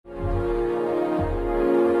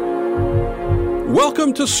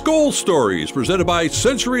Welcome to Skol Stories, presented by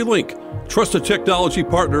CenturyLink, trusted technology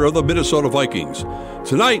partner of the Minnesota Vikings.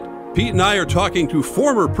 Tonight, Pete and I are talking to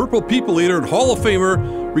former Purple People Eater and Hall of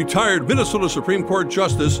Famer, retired Minnesota Supreme Court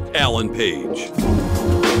Justice Alan Page.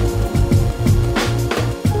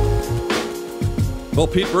 Well,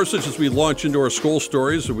 Pete Burstich, as we launch into our Skol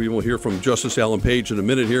Stories, we will hear from Justice Alan Page in a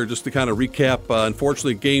minute here. Just to kind of recap,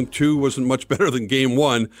 unfortunately, Game 2 wasn't much better than Game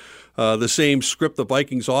 1. The same script, the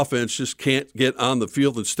Vikings offense just can't get on the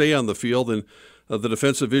field and stay on the field, and the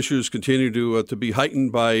defensive issues continue to be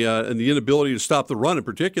heightened by and the inability to stop the run in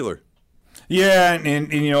particular. Yeah,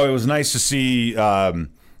 and you know, it was nice to see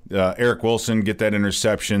Eric Wilson get that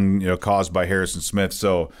interception, caused by Harrison Smith.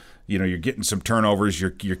 So, you're getting some turnovers. You're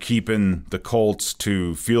keeping the Colts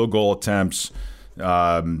to field goal attempts.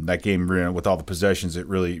 That game, with all the possessions, it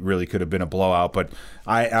really could have been a blowout. But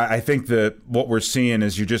I think that what we're seeing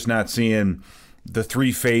is you're just not seeing the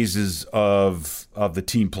three phases of the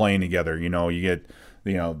team playing together. You get,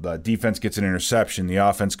 the defense gets an interception, the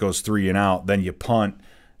offense goes 3 and out, then you punt,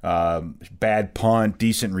 bad punt,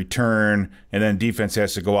 decent return, and then defense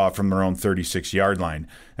has to go out from their own 36-yard line.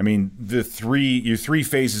 I mean, your three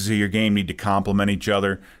phases of your game need to complement each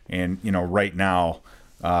other. And right now,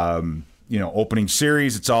 opening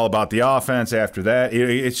series, it's all about the offense. After that,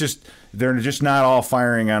 it's just they're just not all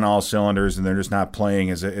firing on all cylinders, and they're just not playing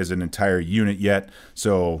as an entire unit yet.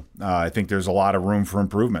 So I think there's a lot of room for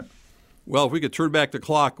improvement. Well, if we could turn back the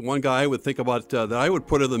clock, one guy I would think about that I would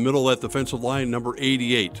put in the middle of that defensive line, number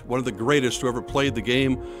 88, one of the greatest who ever played the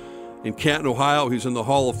game in Canton, Ohio. He's in the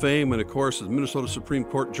Hall of Fame, and of course, is Minnesota Supreme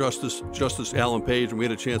Court Justice Alan Page, and we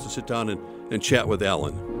had a chance to sit down and chat with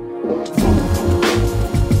Alan.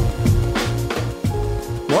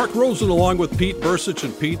 Mark Rosen along with Pete Burstich,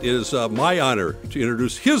 and Pete, it is my honor to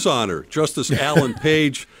introduce his honor, Justice Alan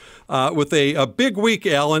Page, with a big week,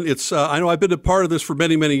 Alan. It's I know I've been a part of this for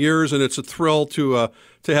many, many years, and it's a thrill to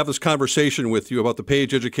have this conversation with you about the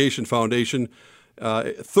Page Education Foundation.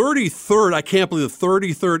 33rd, I can't believe the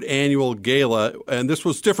 33rd annual gala, and this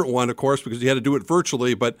was a different one, of course, because you had to do it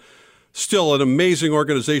virtually, but still an amazing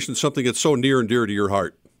organization, something that's so near and dear to your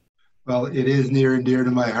heart. Well, it is near and dear to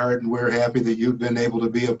my heart, and we're happy that you've been able to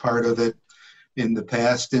be a part of it in the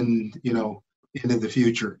past and, into the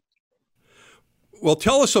future. Well,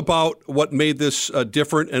 tell us about what made this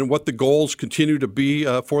different and what the goals continue to be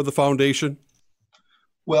for the foundation.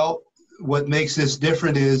 Well, what makes this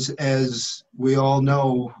different is, as we all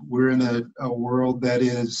know, we're in a world that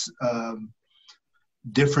is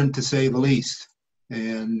different, to say the least.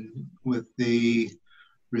 And with the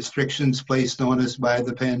restrictions placed on us by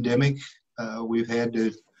the pandemic, we've had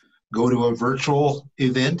to go to a virtual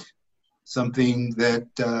event, something that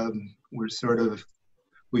we've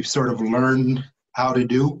sort of learned how to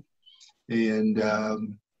do. And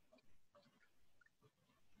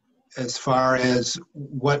as far as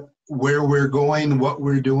where we're going, what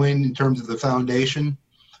we're doing in terms of the foundation,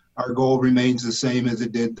 our goal remains the same as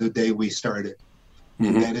it did the day we started.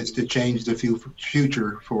 Mm-hmm. And that is to change the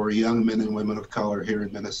future for young men and women of color here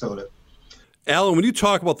in Minnesota. Alan, when you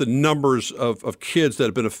talk about the numbers of kids that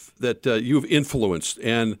have been that you've influenced,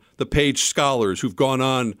 and the Page scholars who've gone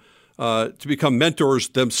on to become mentors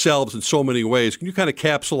themselves in so many ways, can you kind of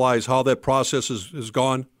capsulize how that process has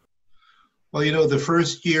gone? Well, the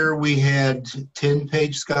first year we had 10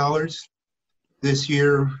 Page scholars. This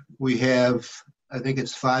year we have, I think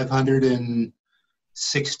it's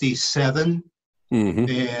 567.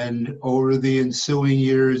 Mm-hmm. And over the ensuing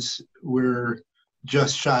years, we're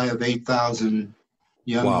just shy of 8,000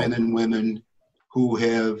 young men and women who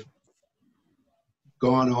have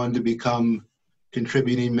gone on to become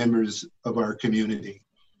contributing members of our community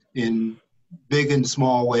in big and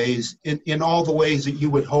small ways, in all the ways that you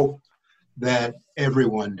would hope that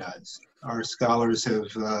everyone does. Our scholars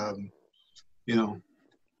have,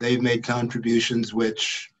 they've made contributions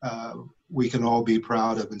which we can all be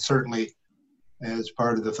proud of, and certainly as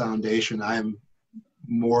part of the foundation, I'm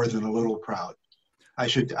more than a little proud. I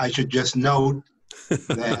should just note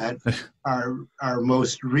that our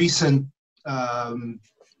most recent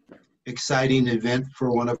exciting event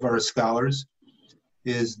for one of our scholars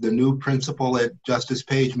is the new principal at Justice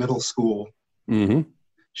Page Middle School. Mm-hmm.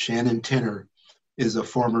 Shannon Tinner is a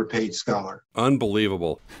former Page scholar.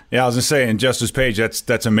 Unbelievable. Yeah, I was going to say, in Justice Page,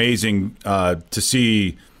 that's amazing to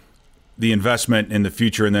see the investment in the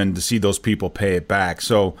future, and then to see those people pay it back.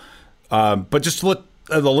 So, but just to let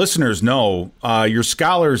the listeners know, your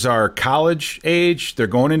scholars are college age. They're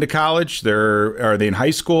going into college. Are they in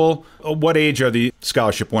high school? What age are the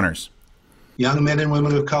scholarship winners? Young men and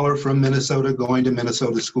women of color from Minnesota going to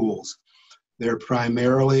Minnesota schools. They're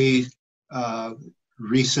primarily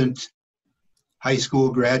recent high school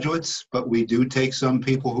graduates, but we do take some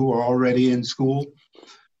people who are already in school.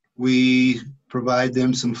 We provide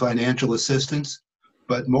them some financial assistance,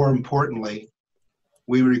 but more importantly,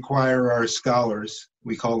 we require our scholars,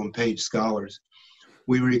 we call them paid scholars,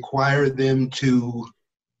 we require them to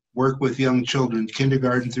work with young children,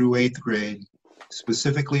 kindergarten through 8th grade,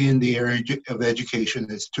 specifically in the area of education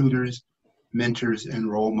as tutors, mentors,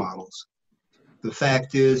 and role models. The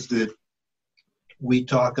fact is that we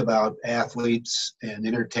talk about athletes and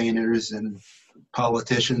entertainers and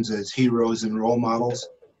politicians as heroes and role models.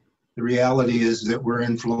 The reality is that we're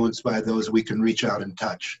influenced by those we can reach out and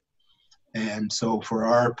touch. And so for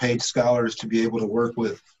our paid scholars to be able to work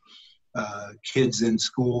with kids in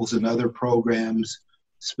schools and other programs,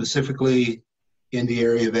 specifically in the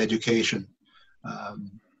area of education,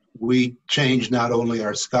 we change not only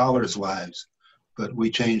our scholars' lives, but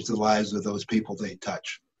we change the lives of those people they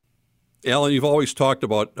touch. Alan, you've always talked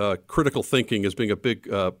about critical thinking as being a big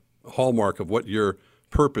hallmark of what your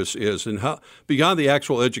purpose is, and how beyond the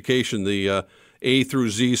actual education, the A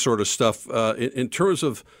through Z sort of stuff, in terms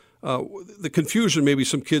of the confusion maybe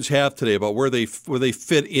some kids have today about where they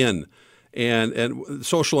fit in, and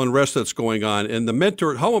social unrest that's going on, and the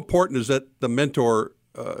mentor. How important is that the mentor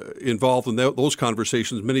involved in those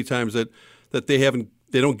conversations? Many times that they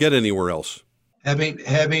don't get anywhere else.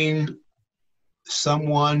 Having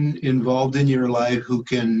someone involved in your life who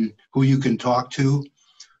you can talk to,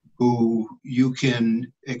 who you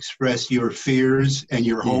can express your fears and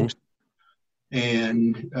your hopes,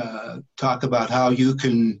 and talk about how you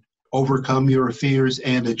can overcome your fears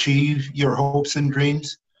and achieve your hopes and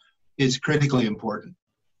dreams is critically important.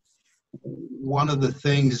 One of the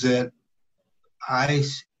things that I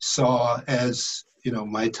saw as,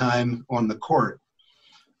 my time on the court,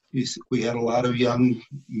 we had a lot of young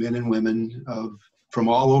men and women from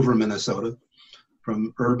all over Minnesota,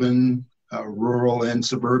 from urban, rural, and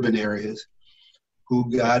suburban areas, who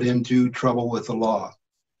got into trouble with the law.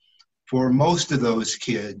 For most of those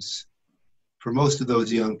kids, for most of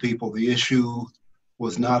those young people, the issue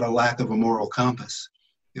was not a lack of a moral compass.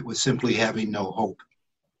 It was simply having no hope.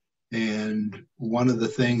 And one of the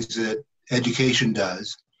things that education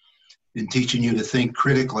does in teaching you to think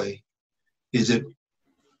critically is it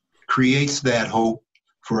creates that hope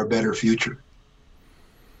for a better future.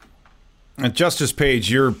 And Justice Page,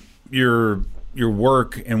 your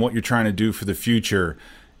work and what you're trying to do for the future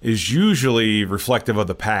is usually reflective of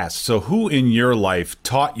the past. So who in your life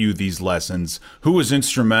taught you these lessons? Who was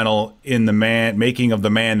instrumental in the making of the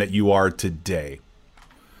man that you are today?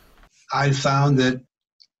 I found that,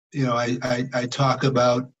 I talk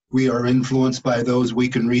about we are influenced by those we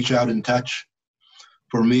can reach out and touch.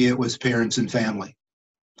 For me, it was parents and family.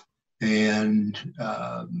 And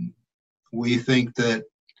we think that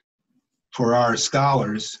for our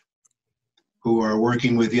scholars who are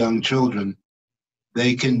working with young children,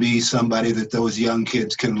 they can be somebody that those young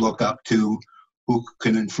kids can look up to, who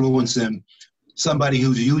can influence them, somebody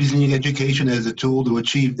who's using education as a tool to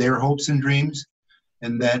achieve their hopes and dreams,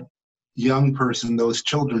 and that young person, those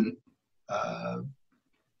children,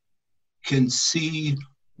 can see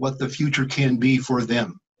what the future can be for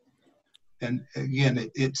them. And again,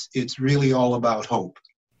 it's really all about hope.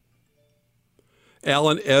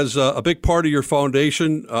 Alan, as a big part of your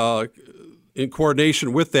foundation, in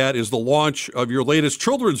coordination with that, is the launch of your latest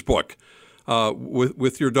children's book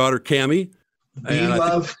with your daughter Cammie. Be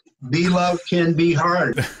love can be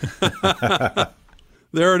hard.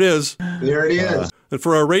 There it is. There it is. And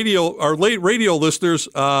for our late radio listeners,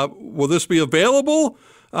 will this be available?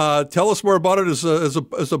 Tell us more about it as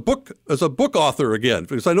a book author again,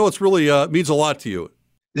 because I know it's really means a lot to you.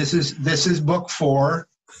 This is book 4.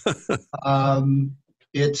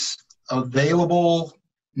 It's available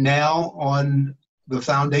now on the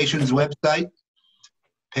foundation's website,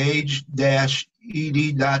 page-ed.org.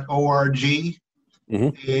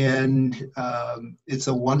 And it's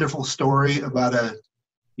a wonderful story about a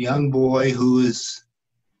young boy who is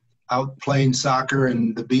out playing soccer,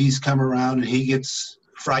 and the bees come around and he gets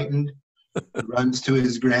frightened, runs to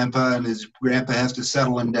his grandpa, and his grandpa has to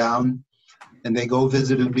settle him down, and they go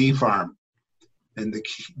visit a bee farm. And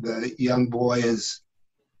the young boy is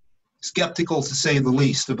skeptical, to say the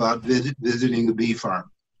least, about visiting the bee farm.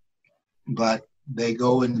 But they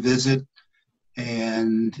go and visit,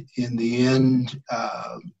 and in the end,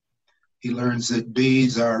 he learns that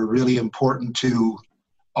bees are really important to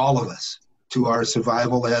all of us, to our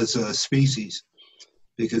survival as a species,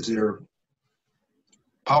 because they're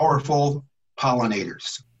powerful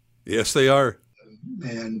pollinators. Yes, they are.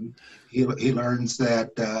 And he learns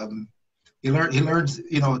that he learns.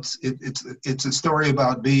 It's a story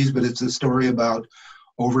about bees, but it's a story about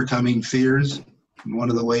overcoming fears And one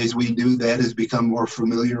of the ways we do that is become more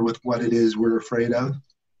familiar with what it is we're afraid of.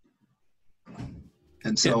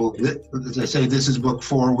 And so, as I say, this is book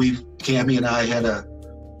 4. Cammie and I had a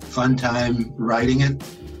fun time writing it,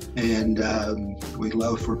 and we'd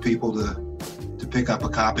love for people to pick up a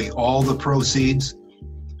copy. All the proceeds,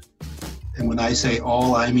 and when I say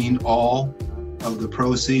all, I mean all of the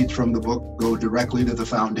proceeds from the book go directly to the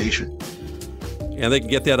foundation. And they can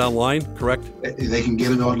get that online, correct? They can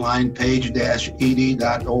get it online,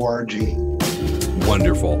 page-ed.org.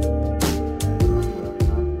 Wonderful.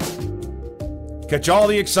 Catch all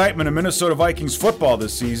the excitement of Minnesota Vikings football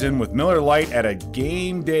this season with Miller Lite at a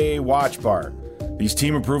game day watch bar. These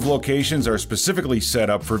team-approved locations are specifically set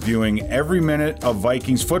up for viewing every minute of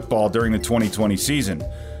Vikings football during the 2020 season.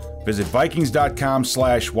 Visit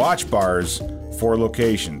Vikings.com/watchbars for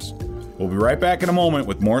locations. We'll be right back in a moment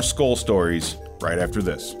with more Skol stories right after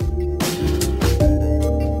this.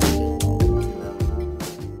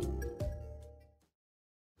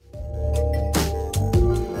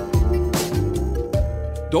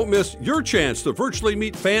 Don't miss your chance to virtually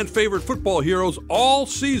meet fan-favorite football heroes all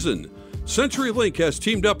season. CenturyLink has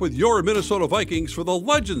teamed up with your Minnesota Vikings for the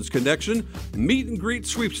Legends Connection Meet and Greet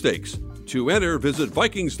Sweepstakes. To enter, visit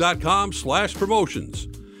Vikings.com/promotions.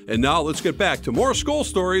 And now let's get back to more Skol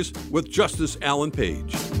stories with Justice Alan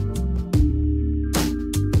Page.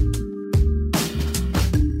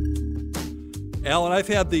 Alan, I've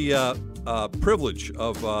had the privilege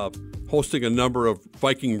of hosting a number of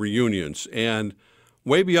Viking reunions, and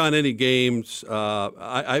way beyond any games,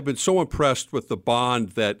 I've been so impressed with the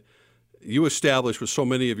bond that you established with so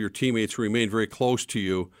many of your teammates who remain very close to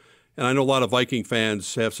you. And I know a lot of Viking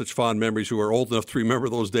fans have such fond memories who are old enough to remember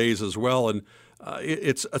those days as well. And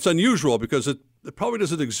it's unusual because it probably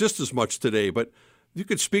doesn't exist as much today. But you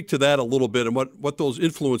could speak to that a little bit and what those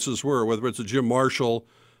influences were, whether it's a Jim Marshall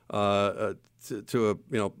to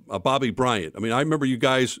a Bobby Bryant. I mean, I remember you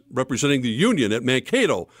guys representing the Union at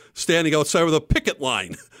Mankato, standing outside with a picket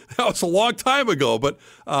line. That was a long time ago, but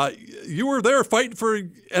you were there fighting for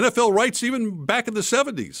NFL rights even back in the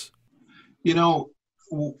 70s. You know,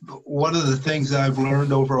 one of the things I've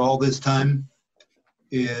learned over all this time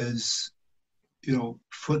is,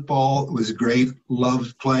 football was great,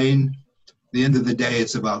 loved playing. At the end of the day,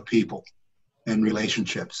 it's about people and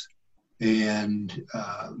relationships. And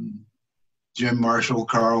Jim Marshall,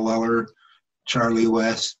 Carl Weller, Charlie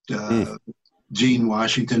West, Gene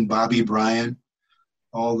Washington, Bobby Bryant,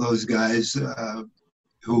 all those guys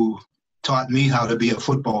who taught me how to be a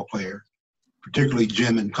football player, particularly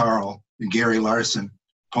Jim and Carl and Gary Larson,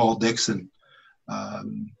 Paul Dixon.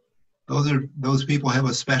 Those people have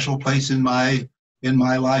a special place in my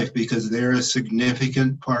life because they're a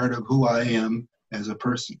significant part of who I am as a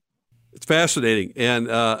person. It's fascinating, and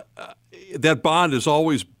that bond has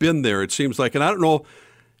always been there, it seems like. And I don't know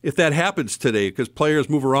if that happens today because players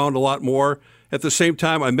move around a lot more. At the same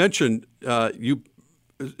time, I mentioned you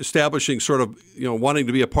establishing sort of, wanting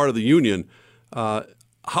to be a part of the union.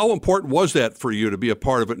 How important was that for you to be a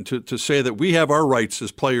part of it and to say that we have our rights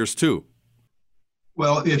as players too?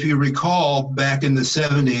 Well, if you recall, back in the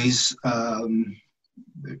 70s,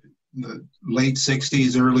 the late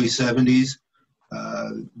 60s, early 70s,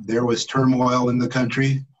 there was turmoil in the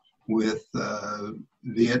country with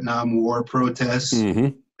Vietnam War protests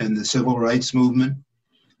and the civil rights movement.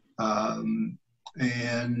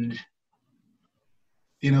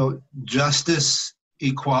 Justice,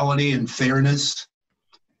 equality, and fairness,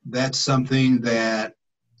 that's something that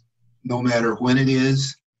no matter when it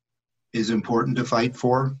is important to fight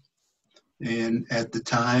for. And at the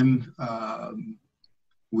time,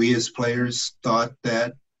 we as players thought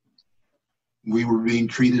that we were being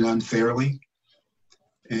treated unfairly.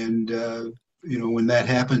 And, when that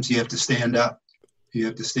happens, you have to stand up. You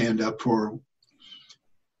have to stand up for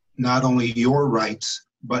not only your rights,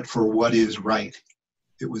 but for what is right.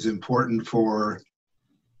 It was important for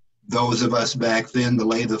those of us back then to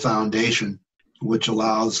lay the foundation, which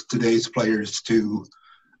allows today's players to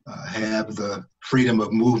have the freedom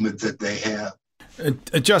of movement that they have.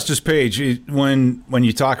 Justice Page, when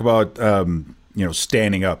you talk about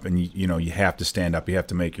standing up, and you have to stand up, you have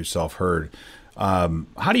to make yourself heard.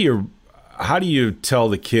 How do you tell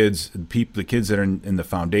the kids that are in the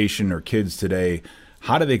foundation or kids today,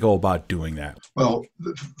 how do they go about doing that? Well,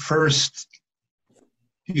 first,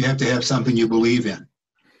 you have to have something you believe in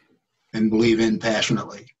and believe in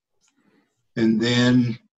passionately. And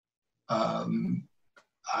then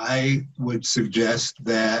I would suggest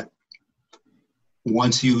that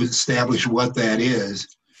once you establish what that is,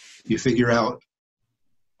 you figure out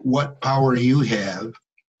what power you have,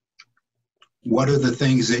 what are the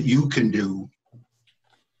things that you can do,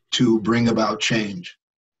 to bring about change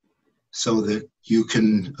so that you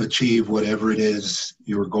can achieve whatever it is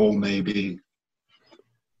your goal may be.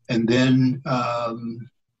 And then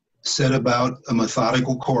set about a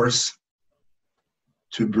methodical course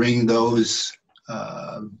to bring those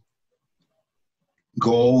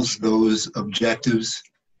goals, those objectives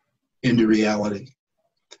into reality.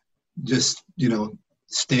 Just,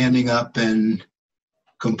 standing up and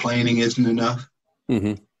complaining isn't enough.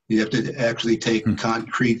 Mm-hmm. You have to actually take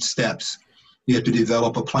concrete steps. You have to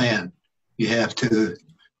develop a plan. You have to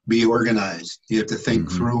be organized. You have to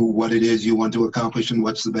think through what it is you want to accomplish and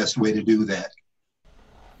what's the best way to do that.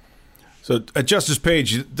 So, Justice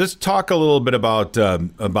Page, let's talk a little bit about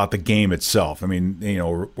the game itself. I mean, the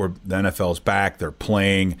NFL's back; they're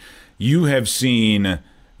playing. You have seen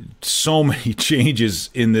so many changes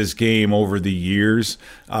in this game over the years.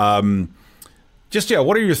 What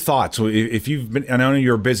are your thoughts? If you've been, I know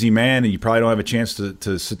you're a busy man and you probably don't have a chance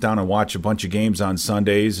to sit down and watch a bunch of games on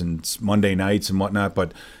Sundays and Monday nights and whatnot,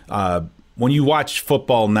 but when you watch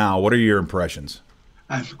football now, what are your impressions?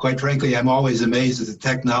 Quite frankly, I'm always amazed at the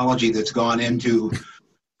technology that's gone into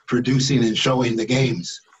producing and showing the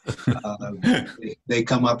games. They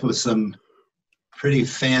come up with some pretty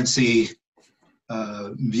fancy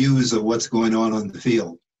views of what's going on the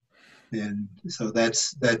field. And so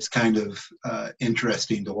that's kind of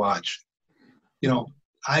interesting to watch.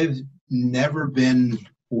 I've never been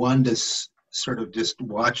one to sort of just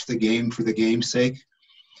watch the game for the game's sake.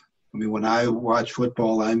 I mean, when I watch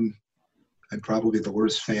football, I'm probably the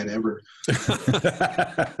worst fan ever.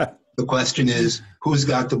 The question is, who's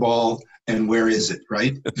got the ball and where is it,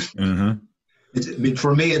 right? Mm-hmm.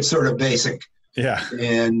 For me, it's sort of basic. Yeah.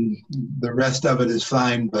 And the rest of it is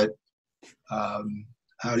fine, but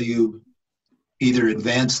how do you either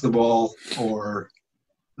advance the ball or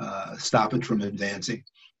stop it from advancing?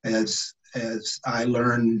 As I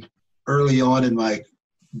learned early on in my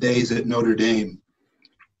days at Notre Dame,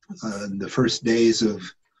 the first days of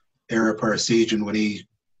Ara Parsegian, when he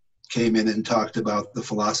came in and talked about the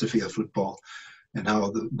philosophy of football and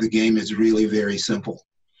how the game is really very simple.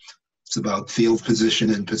 It's about field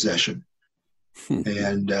position and possession.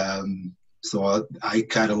 And so I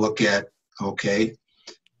kind of look at, okay,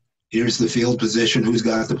 here's the field position. Who's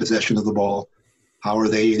got the possession of the ball? How are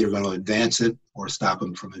they either going to advance it or stop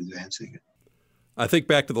them from advancing it? I think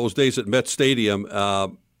back to those days at Met Stadium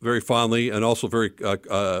very fondly, and also very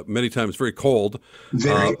many times very cold.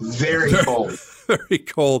 Very cold. Very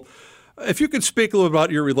cold. If you could speak a little about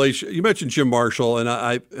your relation, you mentioned Jim Marshall, and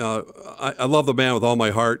I love the man with all my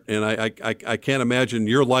heart, and I can't imagine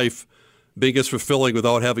your life being as fulfilling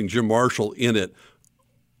without having Jim Marshall in it.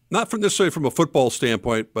 Not necessarily from a football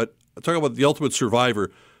standpoint, but talking about the ultimate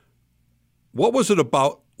survivor. What is it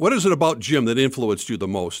about Jim that influenced you the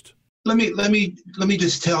most? Let me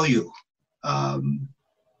just tell you.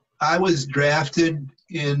 I was drafted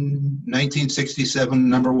in 1967,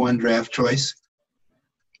 number one draft choice,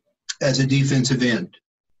 as a defensive end,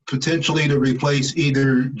 potentially to replace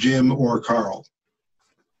either Jim or Carl.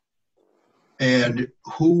 And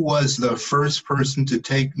who was the first person to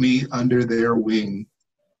take me under their wing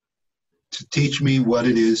to teach me what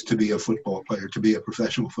it is to be a football player, to be a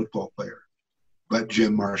professional football player, but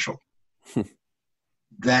Jim Marshall?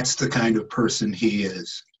 That's the kind of person he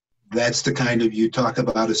is. That's the kind of, you talk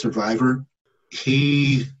about a survivor.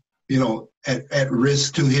 He, at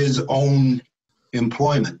risk to his own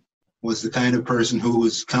employment, was the kind of person who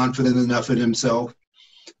was confident enough in himself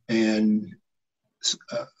and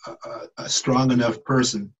a strong enough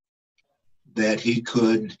person that he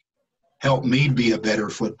could help me be a better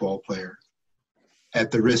football player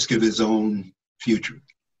at the risk of his own future.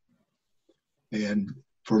 And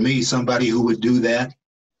for me, somebody who would do that,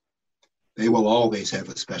 they will always have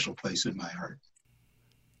a special place in my heart.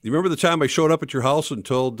 You remember the time I showed up at your house and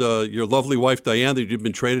told your lovely wife, Diane, that you'd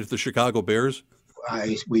been traded to the Chicago Bears?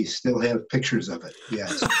 We still have pictures of it,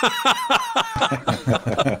 yes.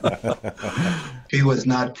 He was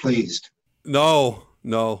not pleased. No,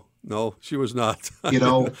 she was not.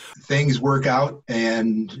 Things work out,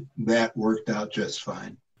 and that worked out just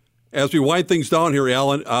fine. As we wind things down here,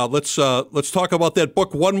 Alan, let's talk about that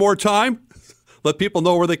book one more time. Let people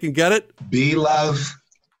know where they can get it. Be Love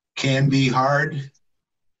Can Be Hard,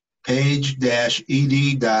 page-ed.org.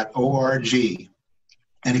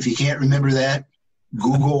 And if you can't remember that,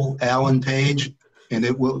 Google Alan Page, and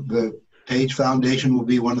the Page Foundation will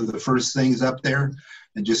be one of the first things up there.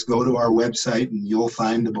 And just go to our website and you'll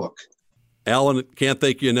find the book. Alan, can't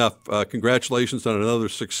thank you enough. Congratulations on another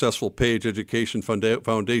successful Page Education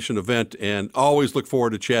Foundation event, and always look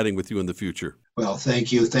forward to chatting with you in the future. Well,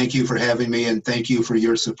 thank you. Thank you for having me, and thank you for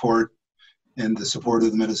your support and the support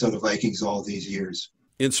of the Minnesota Vikings all these years.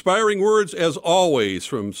 Inspiring words, as always,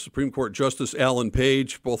 from Supreme Court Justice Alan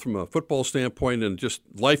Page, both from a football standpoint and just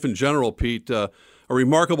life in general, Pete. A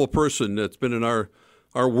remarkable person that's been in our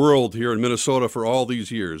world here in Minnesota for all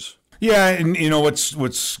these years. Yeah, and you know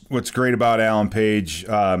what's great about Alan Page,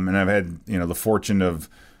 and I've had the fortune of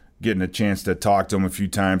getting a chance to talk to him a few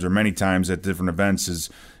times or many times at different events, is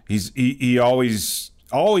he always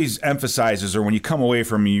emphasizes, or when you come away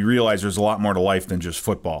from him, you realize there's a lot more to life than just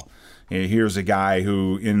football. Here's a guy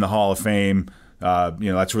who, in the Hall of Fame,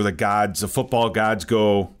 that's where the football gods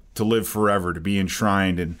go to live forever, to be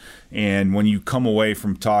enshrined. And when you come away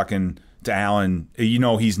from talking to Alan,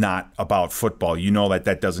 he's not about football.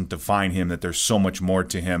 That doesn't define him, that there's so much more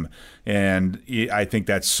to him. And I think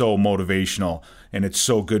that's so motivational, and it's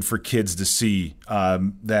so good for kids to see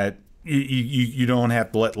that you don't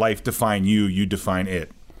have to let life define you, you define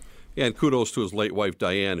it. And kudos to his late wife,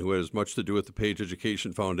 Diane, who has much to do with the Page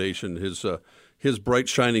Education Foundation. His bright,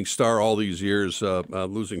 shining star all these years,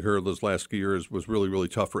 losing her those last few years was really, really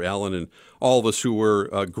tough for Alan and all of us who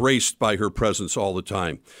were graced by her presence all the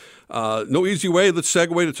time. No easy way. Let's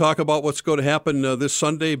segue to talk about what's going to happen this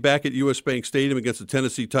Sunday back at U.S. Bank Stadium against the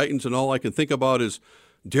Tennessee Titans. And all I can think about is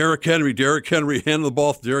Derrick Henry, hand the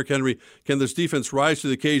ball to Derrick Henry. Can this defense rise to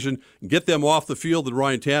the occasion, get them off the field and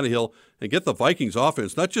Ryan Tannehill, and get the Vikings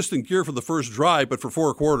offense, not just in gear for the first drive, but for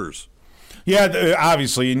 4 quarters? Yeah,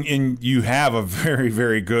 obviously, and you have a very,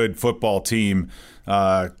 very good football team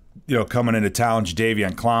coming into town.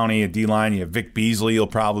 Jadeveon Clowney at D-line. You have Vic Beasley. He'll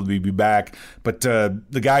probably be back. But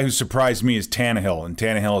the guy who surprised me is Tannehill, and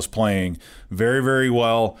Tannehill is playing very, very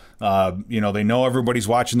well. They know everybody's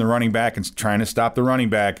watching the running back and trying to stop the running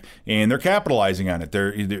back, and they're capitalizing on it.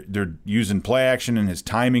 They're using play action, and his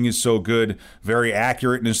timing is so good, very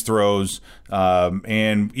accurate in his throws.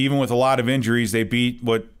 And even with a lot of injuries, they beat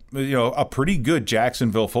a pretty good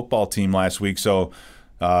Jacksonville football team last week. So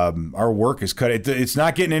our work is cut. It's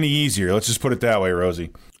not getting any easier. Let's just put it that way,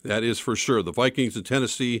 Rosie. That is for sure. The Vikings in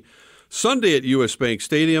Tennessee, Sunday at U.S. Bank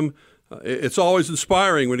Stadium. It's always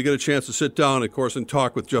inspiring when you get a chance to sit down, of course, and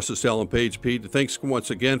talk with Justice Alan Page. Pete, thanks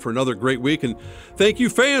once again for another great week. And thank you,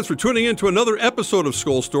 fans, for tuning in to another episode of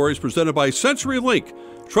Skol Stories presented by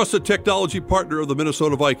CenturyLink, trusted technology partner of the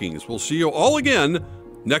Minnesota Vikings. We'll see you all again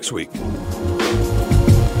next week.